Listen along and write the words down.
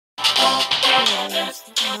guys,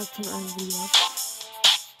 welcome back to my video.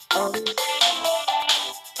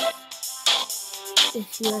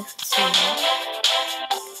 If you guys could see that,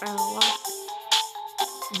 I unlocked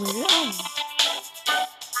Waiter Elmer.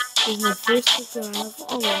 This is my first character I have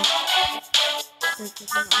unlocked.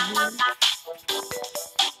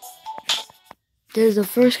 This is the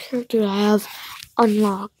first character I have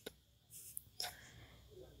unlocked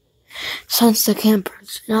since the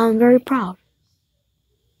campers, and I'm very proud.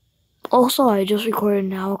 Also, I just recorded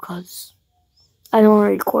now because I don't want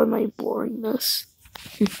to record my boringness.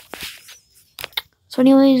 So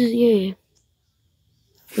anyways, yeah.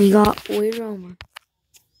 We got Waiter Elmer.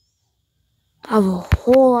 I have a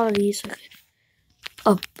whole lot of these.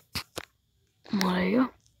 Up. There you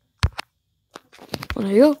go.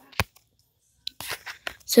 There you go.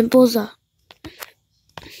 Simple as that.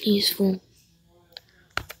 He's full.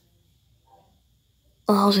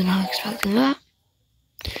 I was not expecting that.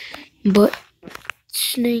 But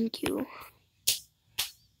thank you.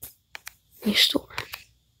 Restore.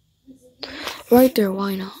 Right there,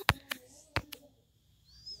 why not?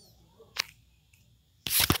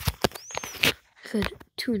 Could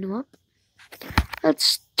tune him up.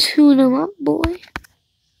 Let's tune him up, boy.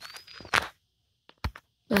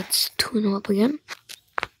 Let's tune him up again.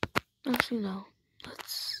 Actually, no.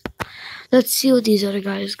 Let's see what these other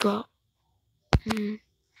guys got.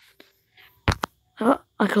 Oh,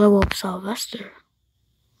 I can level up Sylvester.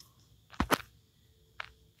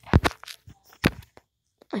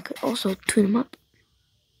 I could also tune him up.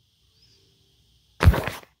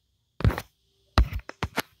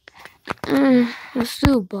 Let's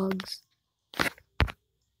do bugs.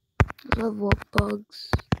 Level up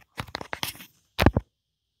bugs.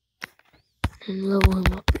 And level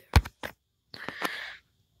him up there.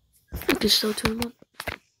 I can still tune him up.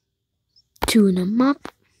 Tune him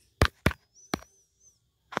up.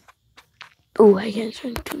 Oh, I can't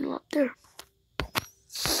tune him up there.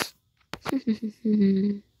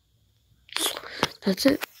 That's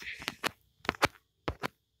it.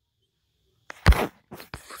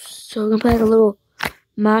 So we're gonna play like a little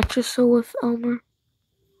match or so with Elmer.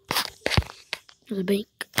 The bank.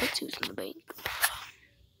 Let's use the bank.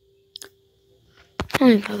 I don't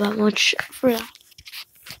even have that much for that.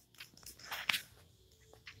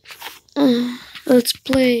 Let's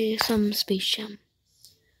play some Space Jam.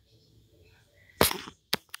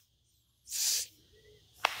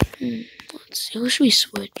 Let's see. Who should we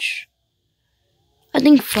switch? I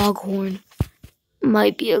think Foghorn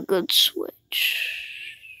might be a good switch.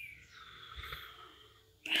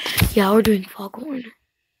 Yeah, we're doing Foghorn.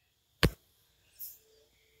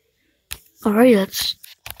 Alright, let's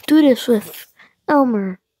do this with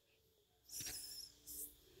Elmer.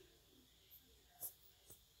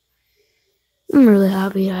 I'm really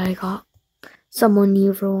happy that I got someone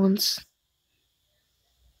new for once.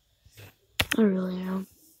 I really am.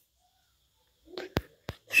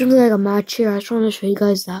 There's really like a match here. I just want to show you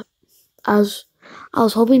guys that. I was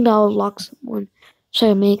hoping that I would lock someone so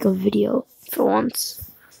I can make a video for once.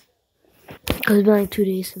 Because it's been like 2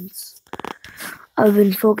 days since I've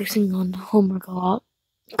been focusing on homework a lot.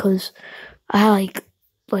 Because I had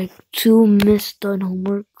like 2 misdone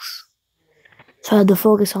homeworks. So I had to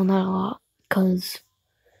focus on that a lot. Because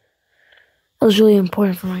it was really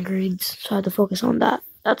important for my grades. So I had to focus on that.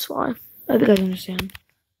 That's why. I think I understand.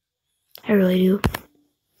 I really do.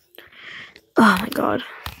 Oh my god.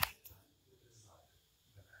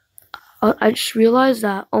 I just realized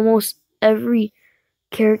that almost every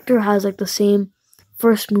character has like the same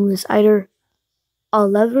first move. It's either a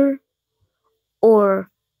lever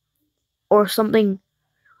or something,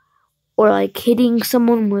 or like hitting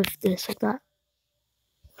someone with this, like that.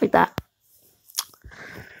 Like that.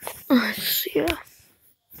 Yeah.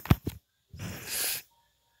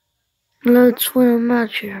 Let's win a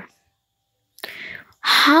match here.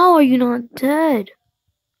 How are you not dead?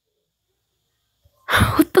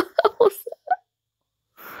 What the hell was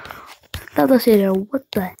that? That was it.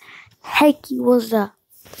 What the heck was that?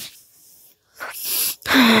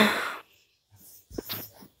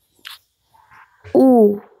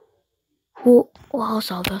 Ooh. Wow,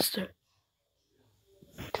 Sylvester.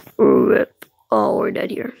 Rip. Oh, we're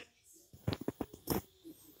dead here.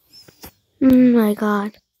 My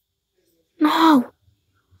god. No!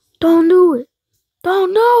 Don't do it!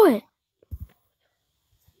 Don't do it!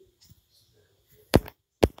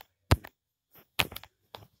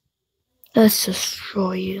 Let's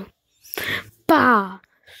destroy you. Bah!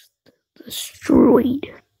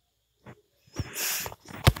 Destroyed.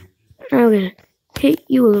 Now I'm gonna hit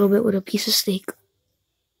you a little bit with a piece of steak.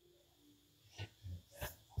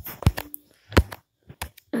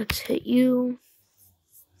 Let's hit you.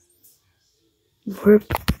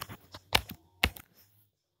 Rip.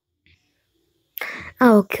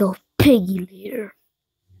 I'll kill Piggy later.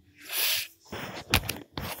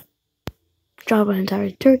 Drop an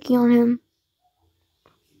entire turkey on him.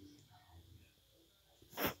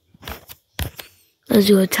 Let's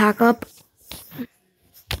do attack up.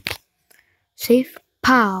 Safe.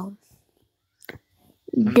 Pow.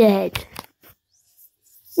 Dead.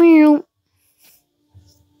 Meow.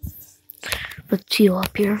 Let's heal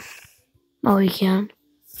up here. Oh, we can.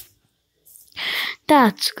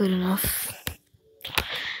 That's good enough.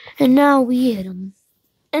 And now we hit him.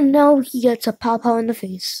 And now he gets a pow pow in the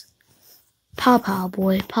face. Pow pow,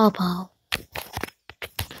 boy. Pow pow.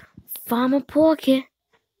 Farmer Porky.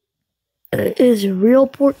 It is real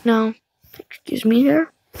pork now. Excuse me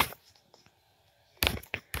here.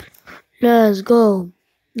 Let's go.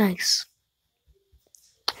 Nice.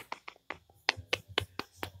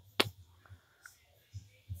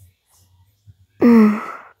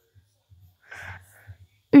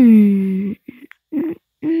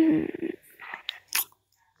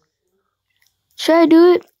 Should I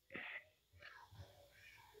do it?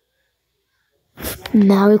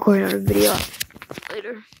 Now record another video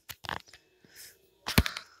later.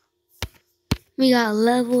 We got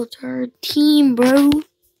level 13, bro.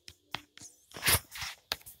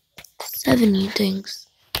 70 things.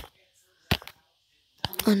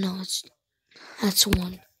 Oh no, that's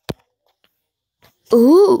one.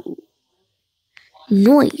 Ooh.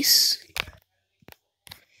 Noise.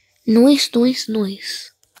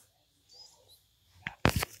 Noise.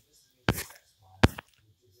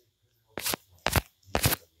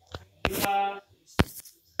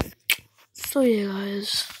 So yeah,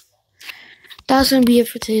 guys. That's gonna be it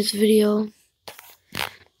for today's video.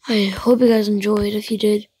 I hope you guys enjoyed. If you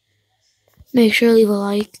did, make sure to leave a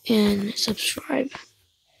like and subscribe.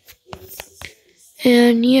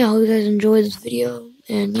 And yeah, I hope you guys enjoyed this video.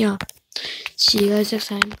 And yeah, see you guys next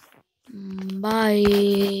time.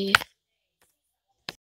 Bye.